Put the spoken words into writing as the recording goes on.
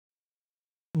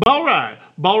Ball right,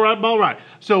 ball right, ball right.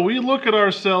 So we look at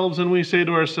ourselves and we say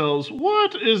to ourselves,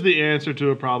 what is the answer to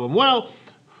a problem? Well,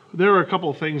 there are a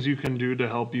couple things you can do to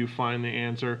help you find the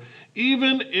answer,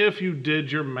 even if you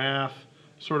did your math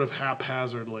sort of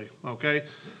haphazardly, okay?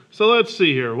 So let's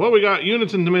see here. What we got,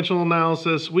 units and dimensional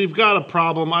analysis. We've got a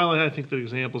problem. I think the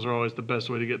examples are always the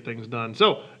best way to get things done.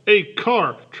 So a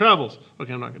car travels.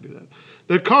 Okay, I'm not going to do that.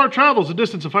 The car travels a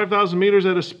distance of 5,000 meters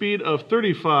at a speed of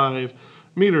 35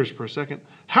 meters per second.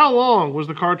 How long was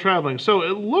the car traveling? So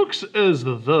it looks as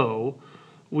though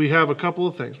we have a couple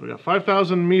of things. We got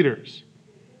 5,000 meters.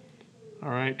 All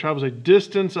right, travels a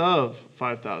distance of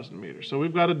 5,000 meters. So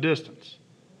we've got a distance.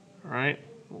 All right,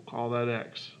 we'll call that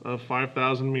x of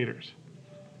 5,000 meters.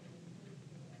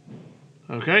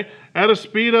 Okay, at a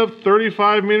speed of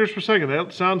 35 meters per second.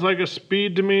 That sounds like a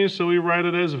speed to me, so we write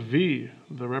it as v,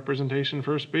 the representation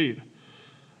for speed,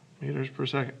 meters per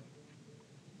second.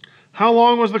 How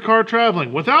long was the car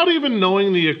traveling? Without even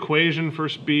knowing the equation for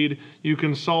speed, you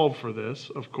can solve for this,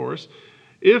 of course,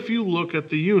 if you look at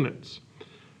the units.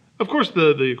 Of course,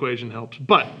 the equation helps,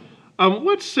 but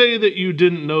let's say that you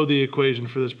didn't know the equation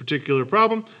for this particular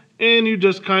problem, and you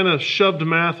just kind of shoved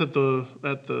math at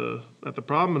the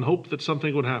problem and hoped that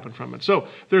something would happen from it. So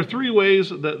there are three ways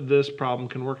that this problem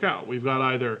can work out. We've got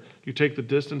either you take the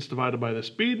distance divided by the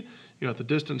speed, you got the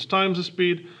distance times the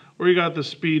speed, or you got the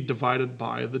speed divided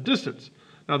by the distance.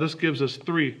 Now this gives us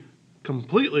three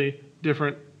completely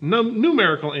different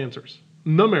numerical answers.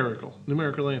 Numerical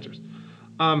answers.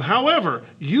 However,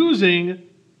 using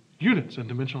units and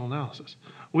dimensional analysis,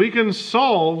 we can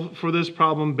solve for this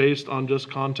problem based on just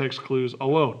context clues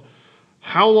alone.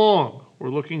 How long? We're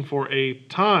looking for a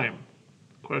time,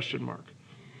 question mark.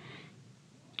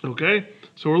 Okay,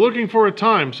 so we're looking for a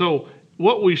time. So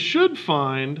what we should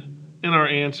find in our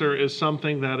answer is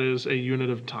something that is a unit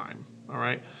of time, all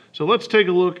right? So let's take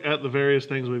a look at the various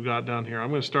things we've got down here. I'm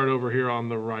going to start over here on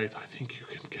the right. I think you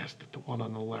can guess that the one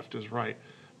on the left is right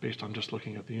based on just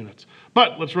looking at the units.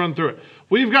 But let's run through it.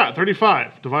 We've got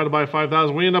 35 divided by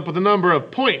 5,000. We end up with a number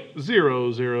of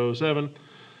 0.007.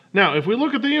 Now, if we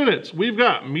look at the units, we've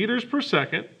got meters per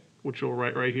second, which we'll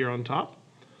write right here on top.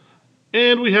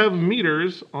 And we have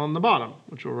meters on the bottom,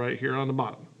 which we'll write here on the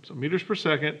bottom. So meters per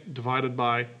second divided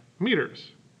by meters,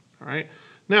 all right?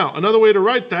 Now, another way to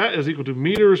write that is equal to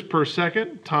meters per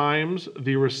second times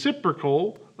the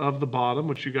reciprocal of the bottom,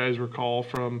 which you guys recall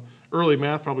from early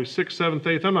math, probably 6th, 7th,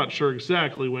 8th, I'm not sure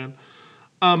exactly when.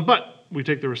 But we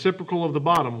take the reciprocal of the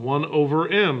bottom, 1 over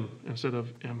m, instead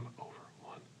of m over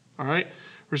 1, all right?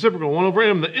 Reciprocal, 1 over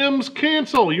m. The m's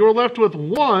cancel. You're left with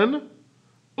 1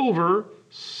 over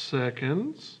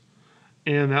seconds.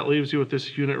 And that leaves you with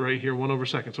this unit right here, 1 over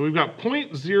second. So we've got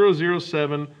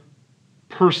 0.007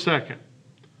 per second.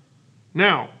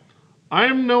 Now, I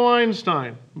am no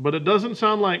Einstein, but it doesn't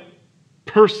sound like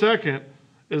per second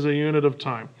is a unit of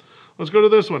time. Let's go to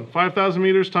this one. 5,000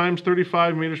 meters times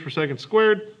 35 meters per second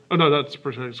squared. Oh, no, that's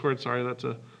per second squared. Sorry, that's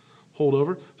a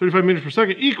holdover. 35 meters per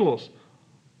second equals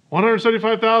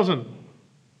 175,000.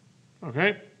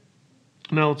 Okay?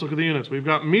 Now let's look at the units. We've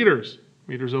got meters,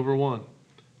 meters over 1,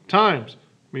 times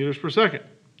meters per second,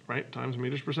 right? Times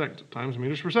meters per second, times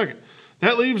meters per second.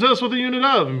 That leaves us with a unit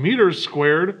of meters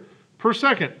squared per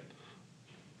second.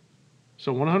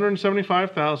 So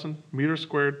 175,000 meters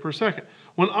squared per second.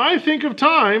 When I think of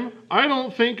time, I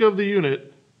don't think of the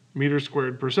unit meters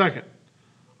squared per second.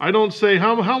 I don't say,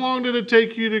 how long did it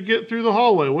take you to get through the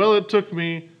hallway? Well, it took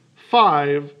me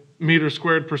 5 meters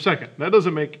squared per second. That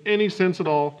doesn't make any sense at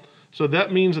all. So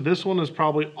that means that this one is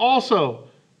probably also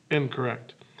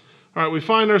incorrect. All right, we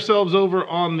find ourselves over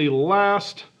on the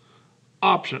last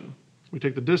option. We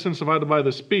take the distance divided by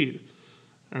the speed.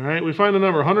 All right, we find the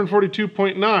number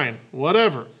 142.9,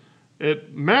 whatever.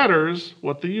 It matters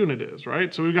what the unit is,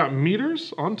 right? So we've got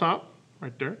meters on top,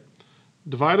 right there,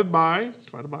 divided by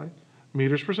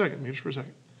meters per second, meters per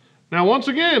second. Now, once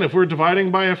again, if we're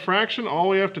dividing by a fraction, all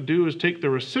we have to do is take the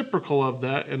reciprocal of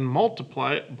that and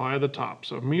multiply it by the top.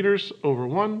 So meters over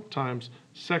 1 times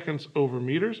seconds over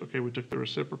meters. Okay, we took the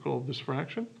reciprocal of this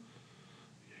fraction.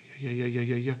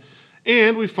 Yeah.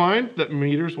 And we find that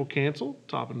meters will cancel,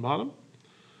 top and bottom.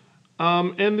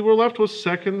 And we're left with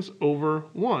seconds over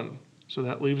 1. So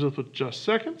that leaves us with just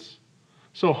seconds.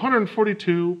 So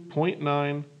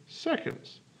 142.9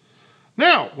 seconds.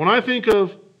 Now, when I think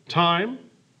of time,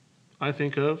 I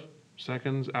think of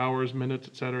seconds, hours, minutes,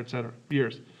 etc., etc.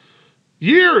 Years.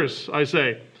 Years, I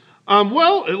say.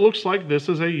 Well, it looks like this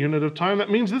is a unit of time.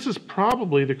 That means this is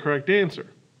probably the correct answer.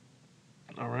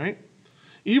 All right?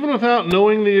 Even without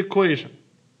knowing the equation,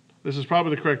 this is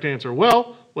probably the correct answer.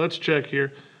 Well, let's check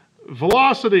here.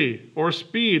 Velocity or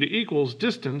speed equals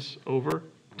distance over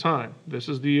time. This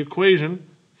is the equation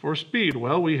for speed.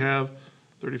 Well, we have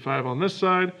 35 on this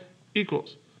side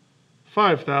equals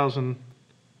 5,000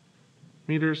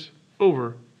 meters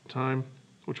over time,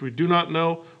 which we do not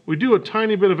know. We do a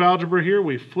tiny bit of algebra here.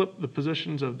 We flip the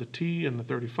positions of the t and the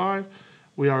 35.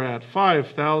 We are at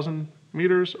 5,000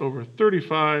 meters over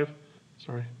 35,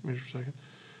 meters per second,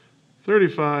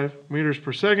 35 meters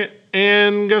per second.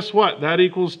 And guess what? That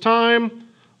equals time.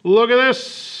 Look at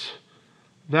this.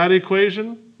 That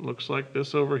equation looks like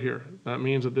this over here. That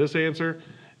means that this answer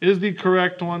is the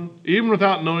correct one, even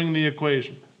without knowing the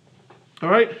equation. All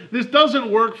right, this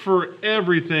doesn't work for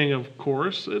everything, of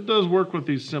course. It does work with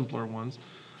these simpler ones.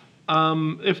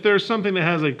 If there's something that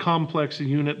has a complex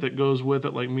unit that goes with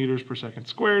it, like meters per second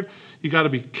squared, you got to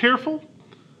be careful.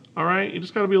 All right, you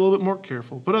just got to be a little bit more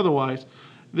careful. But otherwise,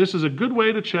 this is a good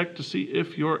way to check to see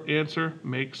if your answer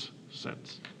makes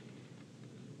sense.